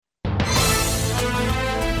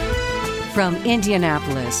From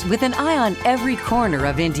Indianapolis, with an eye on every corner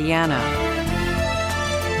of Indiana,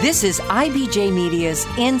 this is IBJ Media's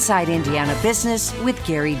Inside Indiana Business with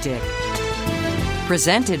Gary Dick.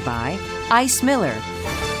 Presented by Ice Miller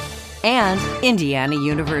and Indiana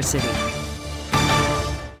University.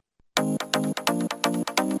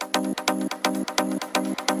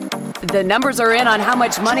 The numbers are in on how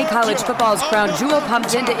much money college football's crown jewel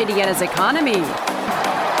pumped into Indiana's economy.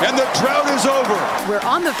 And the drought is over. We're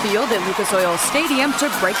on the field at Lucas Oil Stadium to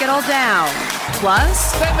break it all down.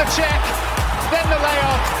 Plus, then the check, then the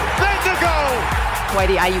layup, then the goal. Why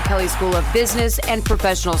the IU Kelley School of Business and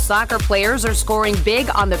professional soccer players are scoring big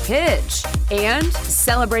on the pitch. And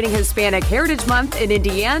celebrating Hispanic Heritage Month in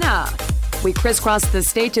Indiana. We crisscross the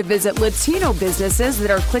state to visit Latino businesses that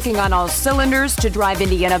are clicking on all cylinders to drive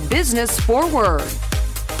Indiana business forward.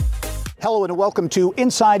 Hello and welcome to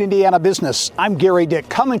Inside Indiana Business. I'm Gary Dick,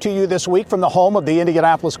 coming to you this week from the home of the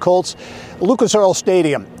Indianapolis Colts, Lucas Oil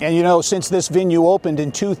Stadium. And you know, since this venue opened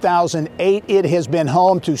in 2008, it has been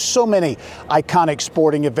home to so many iconic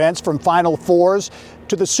sporting events, from Final Fours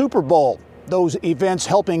to the Super Bowl. Those events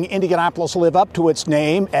helping Indianapolis live up to its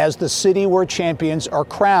name as the city where champions are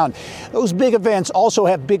crowned. Those big events also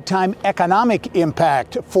have big-time economic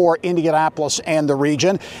impact for Indianapolis and the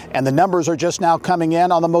region. And the numbers are just now coming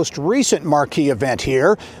in on the most recent marquee event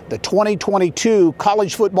here, the 2022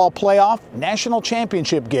 College Football Playoff National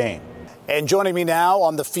Championship game. And joining me now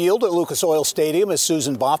on the field at Lucas Oil Stadium is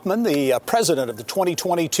Susan Boffman, the president of the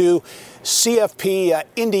 2022 CFP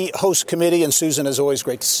Indy Host Committee. And Susan, as always,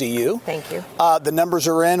 great to see you. Thank you. The numbers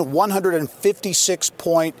are in,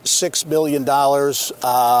 $156.6 million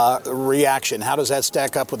reaction. How does that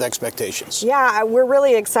stack up with expectations? Yeah, we're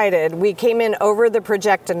really excited. We came in over the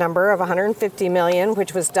projected number of $150 million,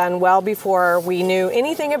 which was done well before we knew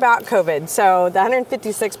anything about COVID. So the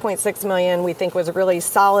 $156.6 million we think was a really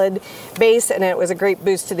solid base, and it was a great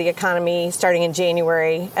boost to the economy starting in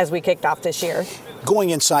January as we kicked off this year.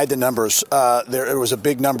 Going inside the numbers, there was a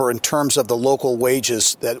big number in terms of the local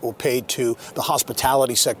wages that were paid to the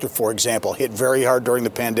hospitality sector, for example, hit very hard during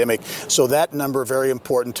the pandemic. So that number very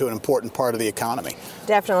important to an important part of the economy.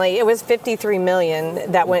 Definitely. It was $53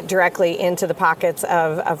 million that went directly into the pockets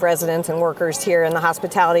of residents and workers here in the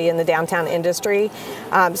hospitality and the downtown industry.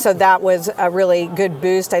 So that was a really good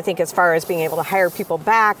boost, I think, as far as being able to hire people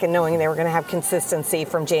back and knowing they were going to have consistency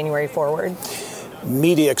from January forward.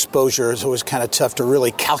 Media exposure is always kind of tough to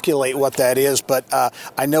really calculate what that is, but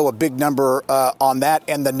I know a big number on that,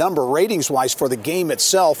 and the number ratings-wise for the game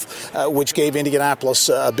itself, which gave Indianapolis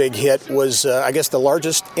a big hit, was, I guess, the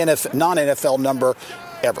largest non-NFL number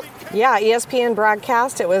ever. Yeah, ESPN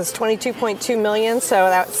broadcast, it was $22.2 million, so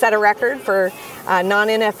that set a record for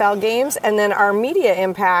non-NFL games, and then our media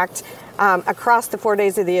impact across the 4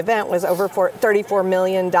 days of the event was over $34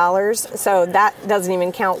 million. So that doesn't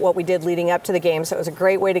even count what we did leading up to the game. So it was a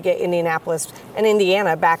great way to get Indianapolis and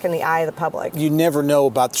Indiana back in the eye of the public. You never know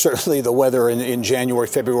about certainly the weather in January,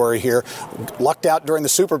 February here. Lucked out during the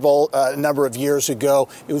Super Bowl a number of years ago.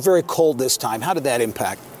 It was very cold this time. How did that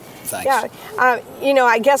impact? Thanks. Yeah,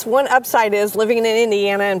 I guess one upside is living in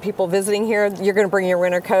Indiana and people visiting here, you're going to bring your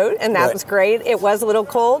winter coat, and that was great. It was a little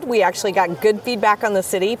cold. We actually got good feedback on the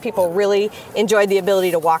city. People really enjoyed the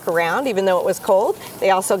ability to walk around, even though it was cold.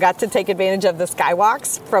 They also got to take advantage of the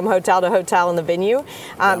skywalks from hotel to hotel in the venue.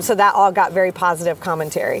 So that all got very positive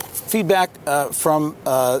commentary. Feedback from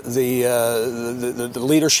the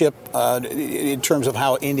leadership in terms of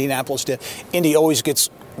how Indianapolis did. Indy always gets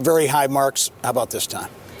very high marks. How about this time?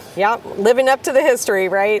 Yeah, living up to the history,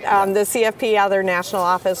 right? The CFP out of their national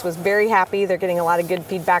office was very happy. They're getting a lot of good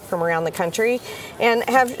feedback from around the country and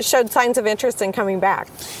have showed signs of interest in coming back.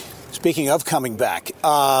 Speaking of coming back,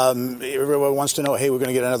 everyone wants to know, hey, we're going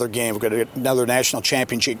to get another game. We're going to get another national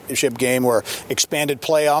championship game or expanded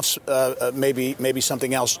playoffs, maybe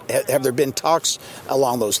something else. Have there been talks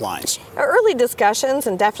along those lines? Early discussions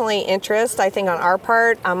and definitely interest, I think, on our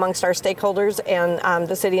part amongst our stakeholders and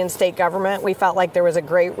the city and state government. We felt like there was a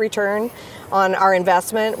great return on our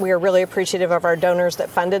investment. We are really appreciative of our donors that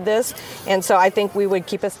funded this. And so I think we would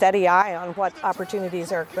keep a steady eye on what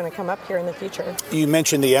opportunities are going to come up here in the future. You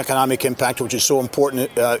mentioned the economic impact, which is so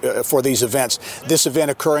important for these events. This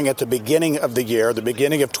event occurring at the beginning of the year, the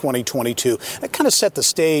beginning of 2022, that kind of set the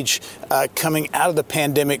stage coming out of the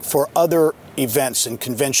pandemic for other events and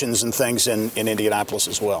conventions and things in Indianapolis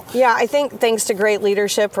as well. Yeah, I think thanks to great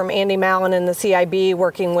leadership from Andy Mallon and the CIB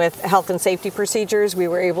working with health and safety procedures, we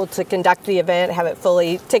were able to conduct the event, have it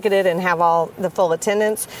fully ticketed, and have all the full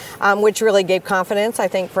attendance, which really gave confidence, I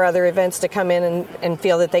think, for other events to come in and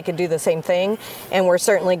feel that they could do the same thing. And we're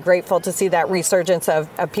certainly grateful to see that resurgence of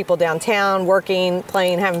people downtown working,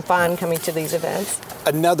 playing, having fun, coming to these events.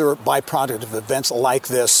 Another byproduct of events like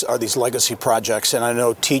this are these legacy projects, and I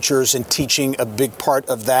know teachers and teaching a big part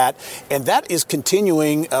of that, and that is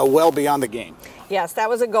continuing well beyond the game. Yes, that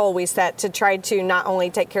was a goal we set, to try to not only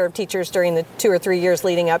take care of teachers during the 2 or 3 years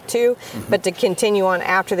leading up to, but to continue on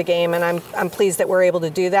after the game. And I'm pleased that we're able to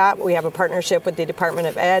do that. We have a partnership with the Department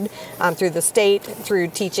of Ed through the state, through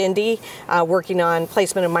Teach Indy, working on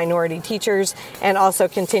placement of minority teachers, and also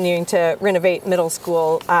continuing to renovate middle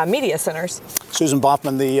school media centers. Susan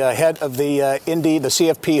Boffman, the head of the Indy, the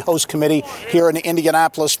CFP host committee here in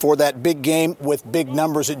Indianapolis for that big game with big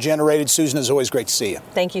numbers it generated. Susan, it's always great to see you.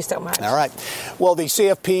 Thank you so much. All right. Well, the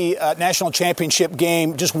CFP National Championship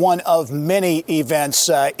game, just one of many events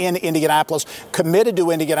in Indianapolis, committed to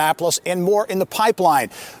Indianapolis, and more in the pipeline.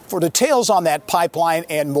 For details on that pipeline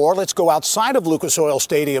and more, let's go outside of Lucas Oil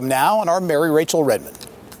Stadium now and our Mary Rachel Redmond.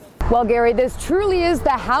 Well, Gary, this truly is the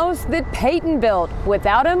house that Peyton built.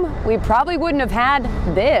 Without him, we probably wouldn't have had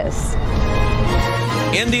this.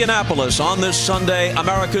 Indianapolis on this Sunday,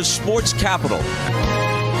 America's sports capital.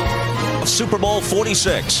 Super Bowl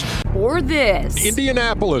 46. Or this.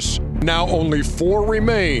 Indianapolis, now only 4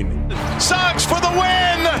 remain. Suggs for the win!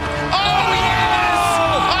 Oh,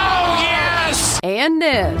 yes! Oh, yes! And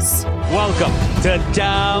this. Welcome to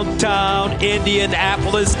downtown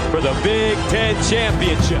Indianapolis for the Big Ten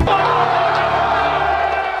Championship.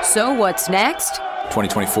 So what's next?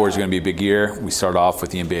 2024 is going to be a big year. We start off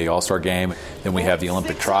with the NBA All-Star Game. Then we have the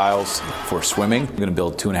Olympic trials for swimming. We're going to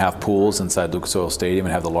build 2.5 pools inside Lucas Oil Stadium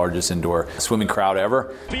and have the largest indoor swimming crowd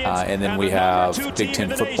ever. And then we have Big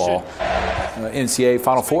Ten football, NCAA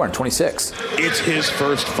Final Four in 26. It's his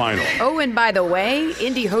first final. Oh, and by the way,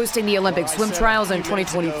 Indy hosting the Olympic swim trials in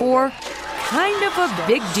 2024. Kind of a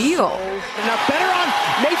big deal. Now better on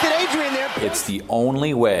Nathan Adrian there. It's the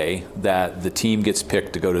only way that the team gets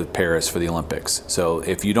picked to go to Paris for the Olympics. So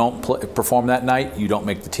if you don't perform that night, you don't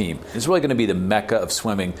make the team. It's really going to be the mecca of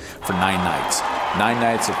swimming for 9 nights. 9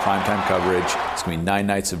 nights of primetime coverage. It's going to be 9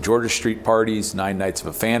 nights of Georgia Street parties, 9 nights of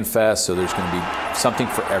a fan fest. So there's going to be something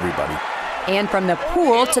for everybody. And from the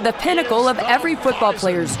pool to the pinnacle of every football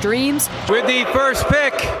player's dreams, With the first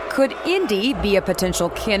pick, could Indy be a potential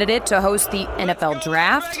candidate to host the NFL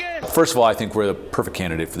Draft? First of all, I think we're the perfect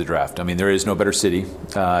candidate for the draft. I mean, there is no better city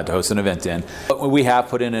to host an event in. But we have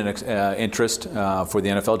put in an interest for the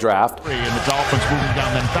NFL Draft. And the Dolphins moving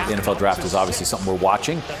down then back. The NFL Draft is obviously something we're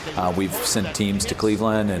watching. We've sent teams to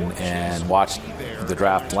Cleveland and watched the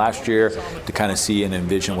draft last year to kind of see and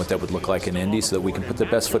envision what that would look like in Indy so that we can put the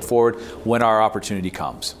best foot forward when our opportunity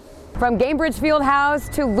comes. From Gainbridge Fieldhouse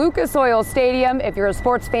to Lucas Oil Stadium, if you're a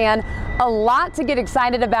sports fan, a lot to get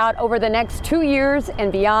excited about over the next 2 years and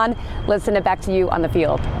beyond. Let's send it back to you on the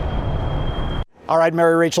field. All right,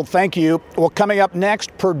 Mary Rachel, thank you. Well, coming up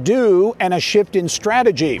next, Purdue and a shift in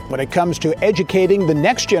strategy when it comes to educating the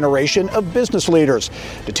next generation of business leaders.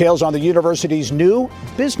 Details on the university's new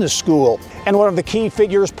business school. And one of the key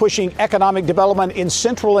figures pushing economic development in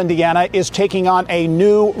central Indiana is taking on a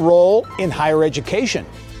new role in higher education.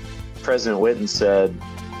 President Whitten said,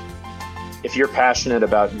 if you're passionate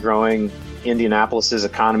about growing Indianapolis's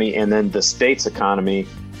economy and then the state's economy,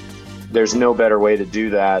 there's no better way to do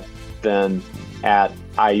that than at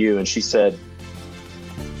IU. And she said,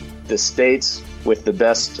 the states with the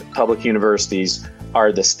best public universities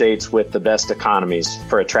are the states with the best economies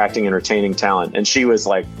for attracting and retaining talent. And she was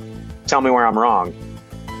like, tell me where I'm wrong.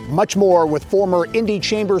 Much more with former Indy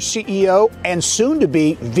Chambers CEO and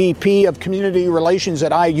soon-to-be VP of Community Relations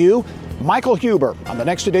at IU, Michael Huber, on the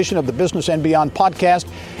next edition of the Business and Beyond podcast.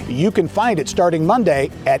 You can find it starting Monday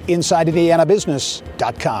at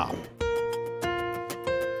InsideIndianaBusiness.com.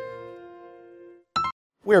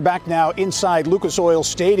 We're back now inside Lucas Oil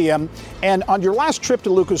Stadium. And on your last trip to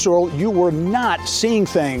Lucas Oil, you were not seeing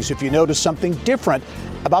things if you noticed something different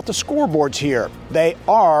about the scoreboards here. They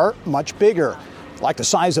are much bigger, like the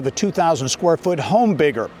size of a 2,000 square foot home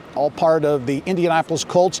bigger, all part of the Indianapolis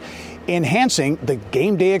Colts enhancing the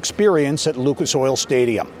game day experience at Lucas Oil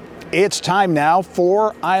Stadium. It's time now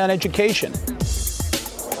for Eye on Education.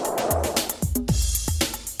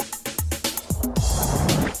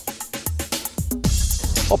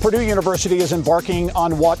 Well, Purdue University is embarking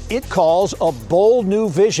on what it calls a bold new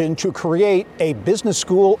vision to create a business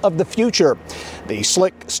school of the future. The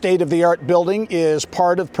slick state-of-the-art building is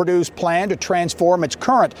part of Purdue's plan to transform its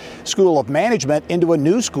current School of Management into a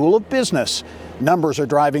new School of Business. Numbers are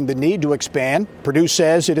driving the need to expand. Purdue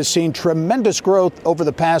says it has seen tremendous growth over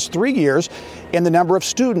the past 3 years in the number of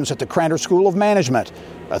students at the Cranter School of Management,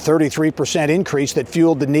 a 33% increase that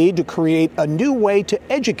fueled the need to create a new way to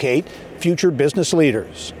educate future business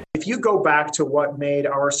leaders. If you go back to what made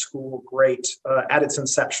our school great at its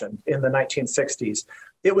inception in the 1960s,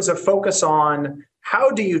 it was a focus on how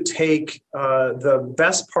do you take the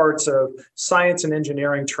best parts of science and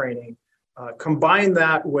engineering training, combine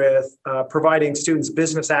that with providing students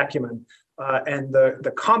business acumen, and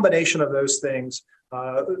the combination of those things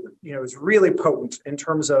is really potent in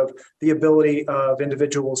terms of the ability of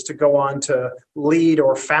individuals to go on to lead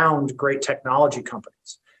or found great technology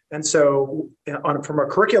companies. And so from a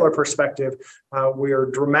curricular perspective, we are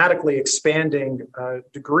dramatically expanding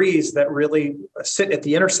degrees that really sit at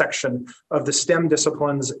the intersection of the STEM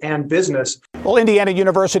disciplines and business. Well, Indiana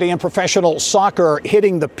University and professional soccer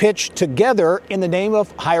hitting the pitch together in the name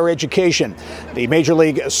of higher education. The Major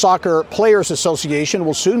League Soccer Players Association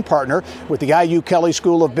will soon partner with the IU Kelley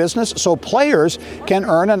School of Business so players can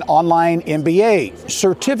earn an online MBA,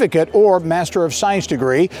 certificate, or Master of Science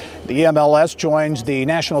degree. The MLS joins the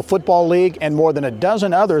National Football League and more than a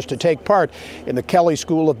dozen others to take part in the Kelley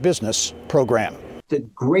School of Business program. The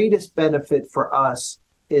greatest benefit for us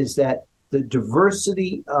is that the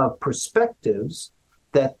diversity of perspectives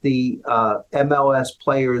that the MLS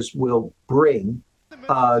players will bring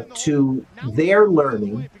to their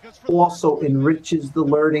learning also enriches the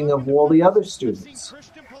learning of all the other students.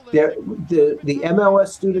 The MLS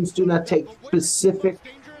students do not take specific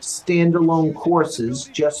standalone courses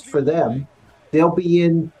just for them. They'll be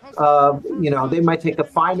in, they might take a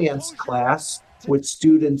finance class with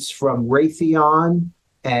students from Raytheon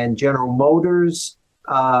and General Motors,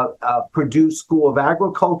 Purdue School of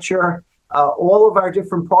Agriculture, all of our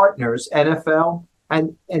different partners, NFL,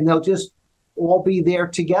 and they'll just all be there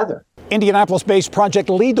together. Indianapolis-based Project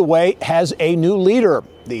Lead the Way has a new leader.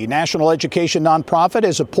 The national education nonprofit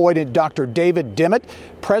has appointed Dr. David Dimmitt,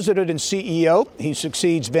 president and CEO. He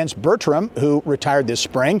succeeds Vince Bertram, who retired this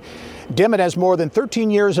spring. Dimmitt has more than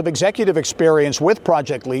 13 years of executive experience with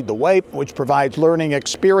Project Lead the Way, which provides learning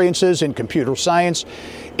experiences in computer science,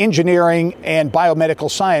 engineering, and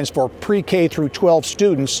biomedical science for pre-K through 12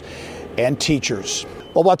 students and teachers.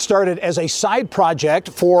 Well, what started as a side project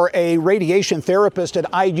for a radiation therapist at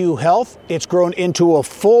IU Health, it's grown into a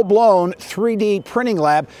full-blown 3D printing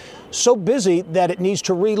lab, so busy that it needs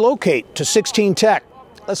to relocate to 16 Tech.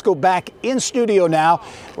 Let's go back in studio now,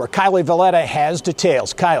 where Kelley Valletta has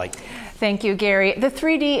details. Kelley. Thank you, Gary. The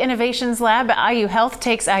 3D Innovations Lab at IU Health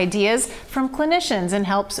takes ideas from clinicians and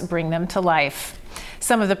helps bring them to life.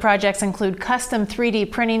 Some of the projects include custom 3D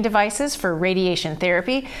printing devices for radiation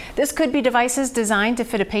therapy. This could be devices designed to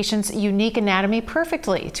fit a patient's unique anatomy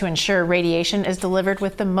perfectly to ensure radiation is delivered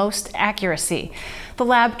with the most accuracy. The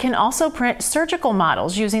lab can also print surgical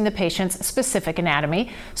models using the patient's specific anatomy,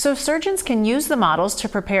 so surgeons can use the models to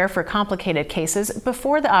prepare for complicated cases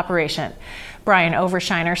before the operation. Brian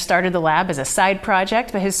Overshiner started the lab as a side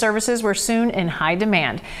project, but his services were soon in high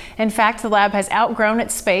demand. In fact, the lab has outgrown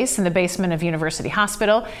its space in the basement of University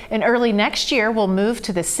Hospital, and early next year will move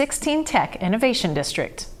to the 16 Tech Innovation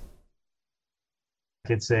District.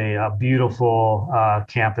 It's a beautiful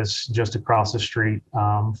campus just across the street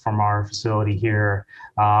from our facility here.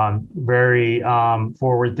 Very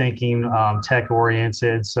forward-thinking,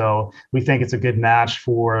 tech-oriented. So we think it's a good match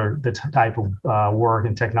for the type of work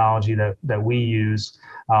and technology that we use.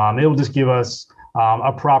 It will just give us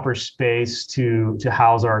a proper space to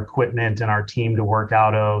house our equipment and our team to work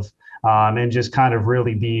out of. And just kind of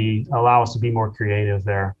really allow us to be more creative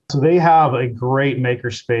there. So they have a great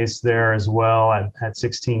makerspace there as well at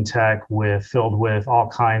 16 Tech filled with all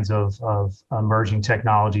kinds of emerging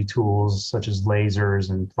technology tools such as lasers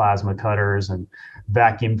and plasma cutters and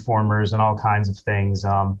vacuum formers and all kinds of things.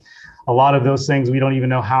 A lot of those things we don't even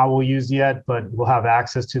know how we'll use yet, but we'll have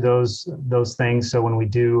access to those things. So when we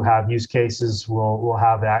do have use cases, we'll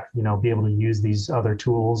have that, be able to use these other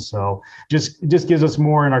tools. So just gives us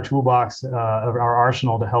more in our toolbox of our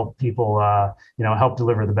arsenal to help people, help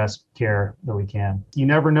deliver the best care that we can. You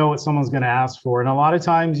never know what someone's going to ask for. And a lot of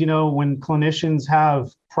times, when clinicians have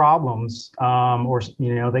problems or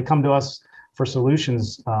they come to us for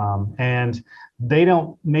solutions and they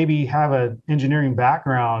don't maybe have an engineering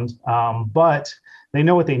background, but they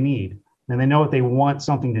know what they need. and they know what they want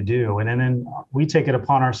something to do. And then we take it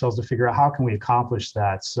upon ourselves to figure out how can we accomplish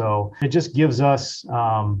that. So it just gives us,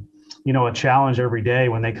 a challenge every day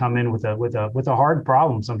when they come in with a hard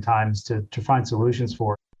problem sometimes to find solutions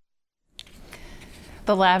for.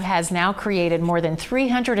 The lab has now created more than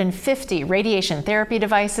 350 radiation therapy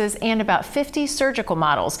devices and about 50 surgical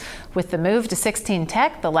models. With the move to 16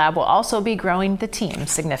 Tech, the lab will also be growing the team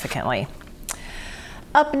significantly.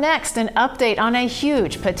 Up next, an update on a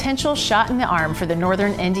huge potential shot in the arm for the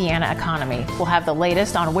northern Indiana economy. We'll have the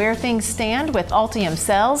latest on where things stand with Ultium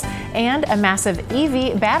cells and a massive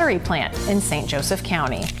EV battery plant in St. Joseph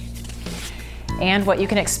County. And what you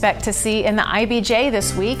can expect to see in the IBJ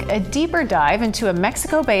this week, a deeper dive into a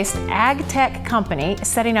Mexico-based ag tech company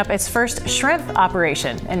setting up its first shrimp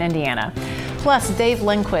operation in Indiana. Plus, Dave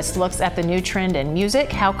Lindquist looks at the new trend in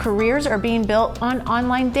music, how careers are being built on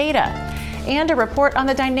online data, and a report on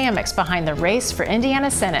the dynamics behind the race for Indiana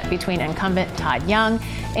Senate between incumbent Todd Young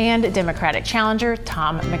and Democratic challenger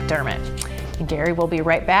Tom McDermott. And Gary will be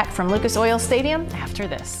right back from Lucas Oil Stadium after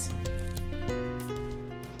this.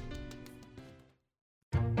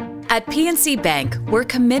 At PNC Bank, we're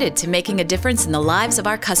committed to making a difference in the lives of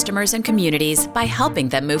our customers and communities by helping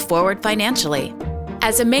them move forward financially.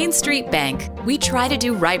 As a Main Street bank, we try to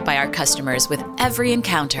do right by our customers with every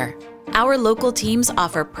encounter. Our local teams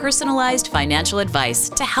offer personalized financial advice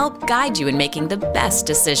to help guide you in making the best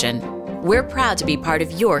decision. We're proud to be part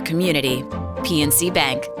of your community. PNC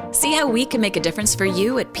Bank. See how we can make a difference for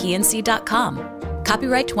you at pnc.com.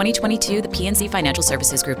 Copyright 2022, the PNC Financial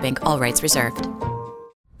Services Group, Inc., all rights reserved.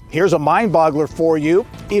 Here's a mind boggler for you.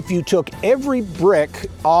 If you took every brick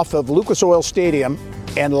off of Lucas Oil Stadium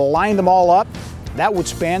and lined them all up, that would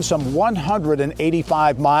span some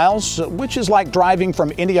 185 miles, which is like driving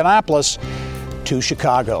from Indianapolis to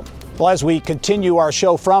Chicago. Well, as we continue our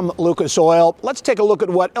show from Lucas Oil, let's take a look at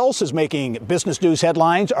what else is making business news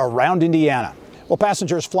headlines around Indiana. Well,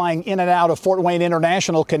 passengers flying in and out of Fort Wayne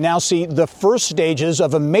International can now see the first stages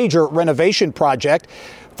of a major renovation project.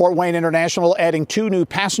 Fort Wayne International adding 2 new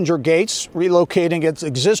passenger gates, relocating its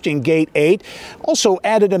existing Gate 8, also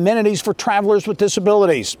added amenities for travelers with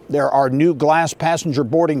disabilities. There are new glass passenger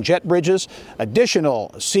boarding jet bridges,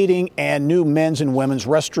 additional seating, and new men's and women's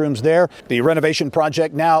restrooms there. The renovation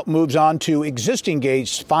project now moves on to existing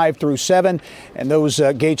gates 5 through 7, and those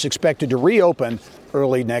gates expected to reopen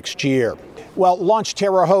early next year. Well, Launch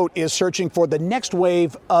Terre Haute is searching for the next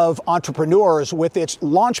wave of entrepreneurs with its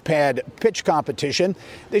Launchpad pitch competition.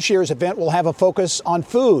 This year's event will have a focus on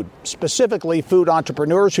food, specifically food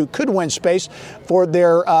entrepreneurs who could win space for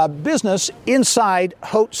their business inside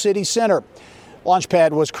Haute City Center.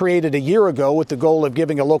 Launchpad was created a year ago with the goal of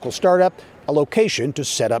giving a local startup a location to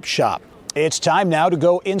set up shop. It's time now to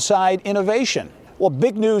go inside innovation. Well,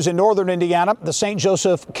 big news in northern Indiana. The St.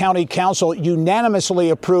 Joseph County Council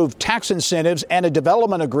unanimously approved tax incentives and a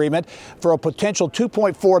development agreement for a potential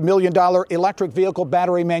 $2.4 million electric vehicle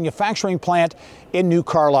battery manufacturing plant in New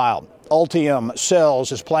Carlisle. Ultium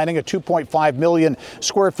Cells is planning a 2.5 million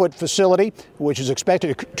square foot facility, which is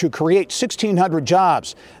expected to create 1,600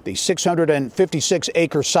 jobs. The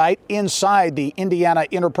 656-acre site inside the Indiana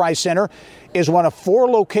Enterprise Center is one of 4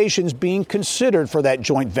 locations being considered for that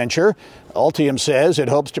joint venture. Ultium says it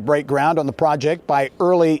hopes to break ground on the project by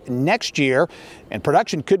early next year, and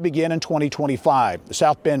production could begin in 2025. The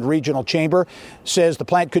South Bend Regional Chamber says the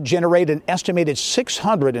plant could generate an estimated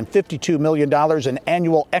 $652 million in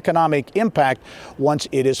annual economic impact once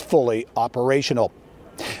it is fully operational.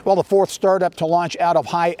 Well, the 4th startup to launch out of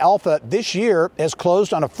High Alpha this year has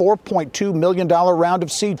closed on a $4.2 million round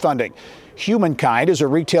of seed funding. Humankind is a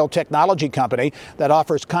retail technology company that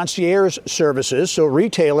offers concierge services so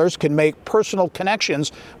retailers can make personal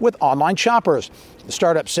connections with online shoppers. The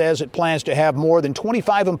startup says it plans to have more than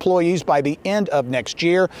 25 employees by the end of next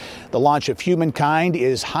year. The launch of Humankind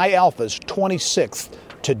is High Alpha's 26th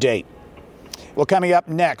to date. Well, coming up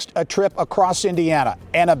next, a trip across Indiana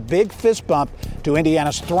and a big fist bump to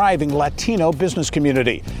Indiana's thriving Latino business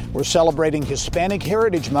community. We're celebrating Hispanic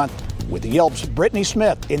Heritage Month with Yelp's Brittany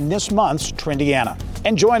Smith in this month's Trendiana.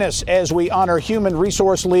 And join us as we honor human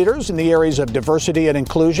resource leaders in the areas of diversity and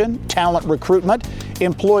inclusion, talent recruitment,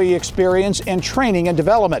 employee experience, and training and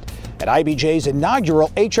development at IBJ's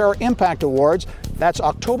inaugural HR Impact Awards. That's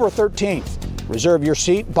October 13th. Reserve your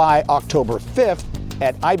seat by October 5th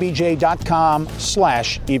at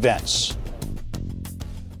ibj.com/events.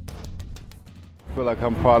 I feel like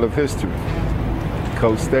I'm part of history,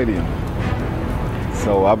 Coach Stadium.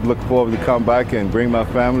 So I look forward to come back and bring my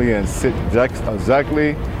family and sit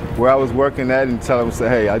exactly where I was working at and tell them, say,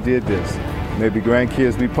 hey, I did this. Maybe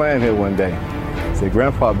grandkids be playing here one day. Say,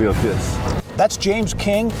 Grandpa built this. That's James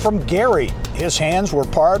King from Gary. His hands were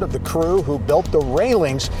part of the crew who built the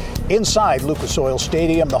railings inside Lucas Oil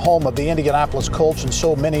Stadium, the home of the Indianapolis Colts and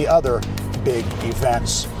so many other big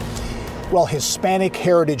events. Well, Hispanic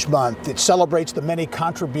Heritage Month. It celebrates the many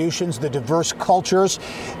contributions, the diverse cultures,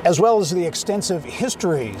 as well as the extensive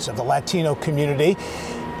histories of the Latino community.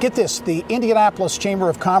 Get this, the Indianapolis Chamber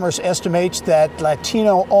of Commerce estimates that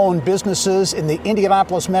Latino-owned businesses in the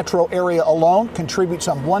Indianapolis metro area alone contribute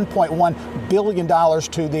some $1.1 billion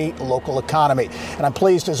to the local economy. And I'm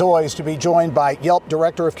pleased, as always, to be joined by Yelp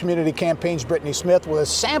Director of Community Campaigns, Brittany Smith, with a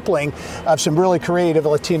sampling of some really creative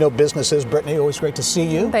Latino businesses. Brittany, always great to see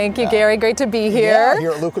you. Thank you, Gary. Great to be here. Yeah,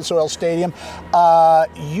 here at Lucas Oil Stadium.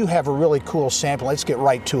 You have a really cool sample. Let's get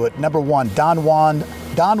right to it. Number one, Don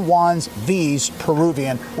Juan's V's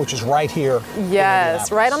Peruvian, which is right here. Yes,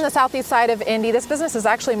 right on the southeast side of Indy. This business has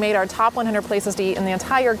actually made our top 100 places to eat in the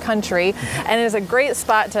entire country, and it is a great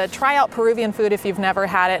spot to try out Peruvian food if you've never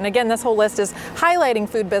had it. And again, this whole list is highlighting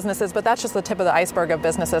food businesses, but that's just the tip of the iceberg of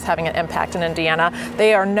businesses having an impact in Indiana.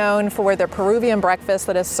 They are known for their Peruvian breakfast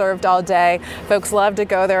that is served all day. Folks love to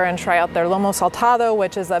go there and try out their lomo saltado,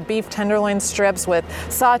 which is a beef tenderloin strips with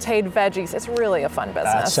sauteed veggies. It's really a fun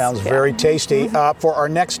business. That sounds very tasty. For our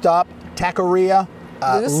next stop, Taqueria.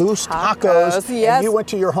 Loose Tacos. Yes. And you went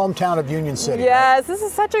to your hometown of Union City. Yes, right? This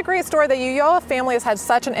is such a great story. The Ulloa family has had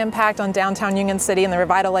such an impact on downtown Union City and the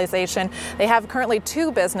revitalization. They have currently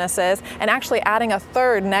 2 businesses and actually adding a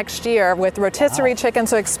third next year with rotisserie chicken,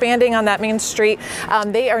 so expanding on that main street.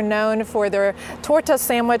 They are known for their torta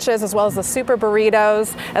sandwiches as well as the super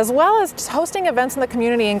burritos, as well as hosting events in the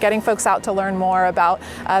community and getting folks out to learn more about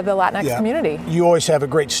the Latinx community. You always have a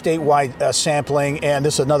great statewide sampling, and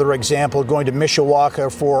this is another example going to Mishawaka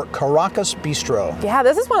for Caracas Bistro. Yeah,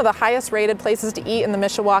 this is one of the highest rated places to eat in the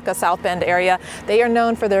Mishawaka South Bend area. They are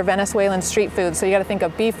known for their Venezuelan street food, so you got to think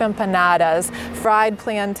of beef empanadas, fried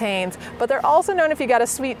plantains, but they're also known if you got a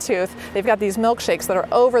sweet tooth. They've got these milkshakes that are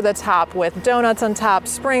over the top with donuts on top,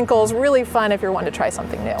 sprinkles, really fun if you're wanting to try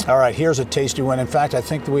something new. All right, here's a tasty one. In fact, I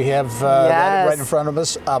think we have right in front of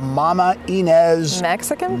us, Mama Inez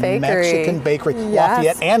Mexican Bakery.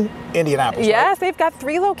 Lafayette and Indianapolis. Yes, right? They've got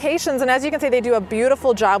 3 locations, and as you can see, they do a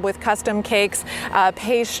beautiful job with custom cakes,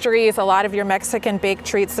 pastries, a lot of your Mexican baked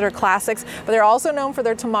treats that are classics, but they're also known for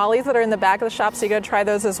their tamales that are in the back of the shop, so you got to try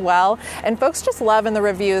those as well. And folks just love in the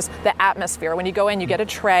reviews the atmosphere. When you go in, you get a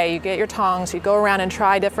tray, you get your tongs, you go around and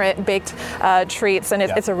try different baked treats, and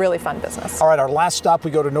it's a really fun business. All right, our last stop,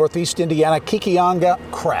 we go to Northeast Indiana, Kikianga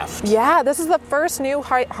Craft. Yeah, this is the first new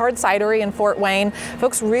hard cidery in Fort Wayne.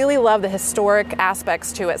 Folks really love the historic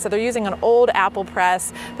aspects to it. So they're using an old apple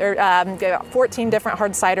press. They're got 14 different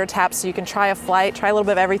hard cider taps, so you can try a flight, try a little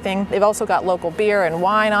bit of everything. They've also got local beer and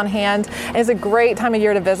wine on hand. And it's a great time of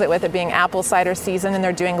year to visit with it being apple cider season, and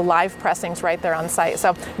they're doing live pressings right there on site.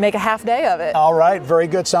 So make a half day of it. All right, very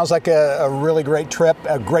good. Sounds like a really great trip,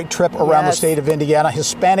 around the state of Indiana.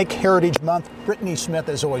 Hispanic Heritage Month. Brittany Smith,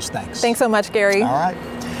 as always, thanks. Thanks so much, Gary. All right.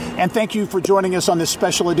 And thank you for joining us on this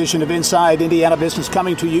special edition of Inside Indiana Business,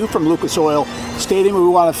 coming to you from Lucas Oil Stadium. We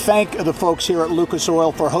want to thank the folks here at Lucas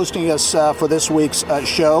Oil for hosting us for this week's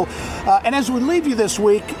show. And as we leave you this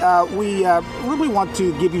week, we really want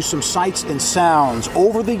to give you some sights and sounds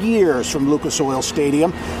over the years from Lucas Oil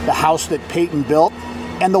Stadium, the house that Peyton built,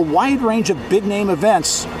 and the wide range of big-name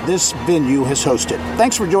events this venue has hosted.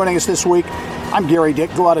 Thanks for joining us this week. I'm Gary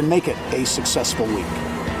Dick. Go out and make it a successful week.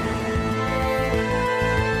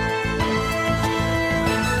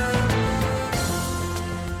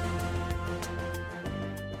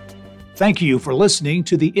 Thank you for listening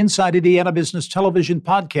to the Inside Indiana Business Television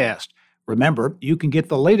podcast. Remember, you can get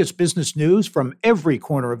the latest business news from every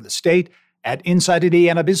corner of the state at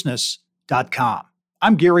InsideIndianaBusiness.com.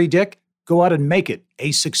 I'm Gary Dick. Go out and make it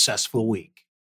a successful week.